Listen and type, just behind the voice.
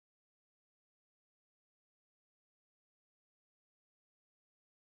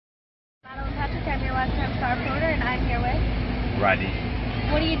Fisks. I'm your longtime star promoter, and I'm here with Rodney.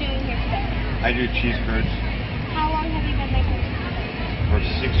 What are you doing here today? I do cheese curds How long have you been making cheese curds? for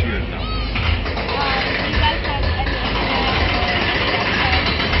 6 years now. Do you guys have any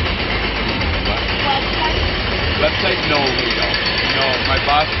website? Website? No, we don't. No, my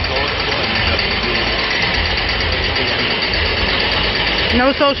boss is old school and he doesn't do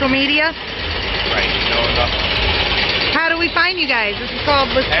No social media? right. No, nothing. How do we find you guys? This is called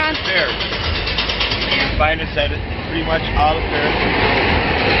At Wisconsin. fairs. You can find us at pretty much all the fairs.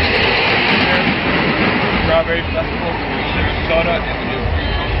 Strawberry Festival, Sarasota, and we do free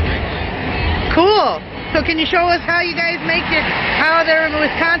coast drinks. Cool. So can you show us how you guys make it, how they're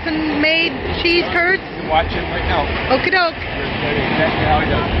Wisconsin-made cheese curds? You can watch it right now. Okie doke. That's exactly how we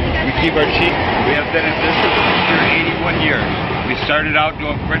do it. We keep our cheese. We have been in business for 81 years. We started out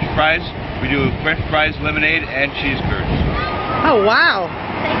doing French fries. We do French fries, lemonade, and cheese curds. Oh, wow.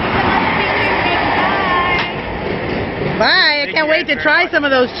 Bye. I can't wait to try some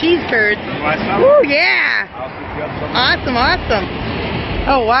of those cheese curds. You want some? Ooh, yeah. I'll pick you up some. Awesome, awesome.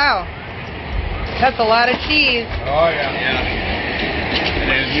 Oh, wow. That's a lot of cheese. Oh, yeah. And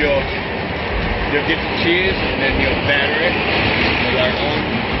then you'll get the cheese, and then you'll batter it with our own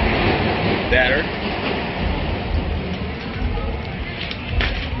batter.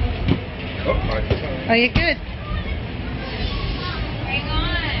 Oh, Are you good? Hang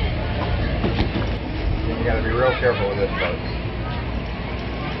on. you gotta be real careful with this, folks.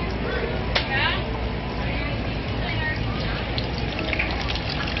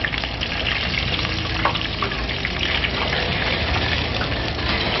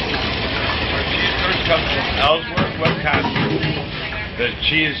 Comes from Ellsworth, Wisconsin, the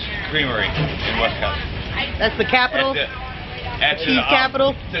cheese creamery in Wisconsin. That's the capital? Cheese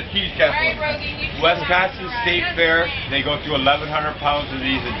capital? The cheese capital. Wisconsin State Fair, they go through 1,100 pounds of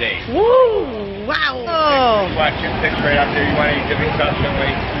these a day. Woo! Wow! Oh. Watch your picture right out there. You want any dipping sauce that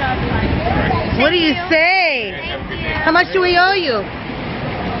way? What do you say? Have a good day. How much do we owe you?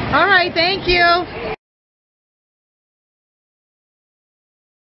 All right, thank you.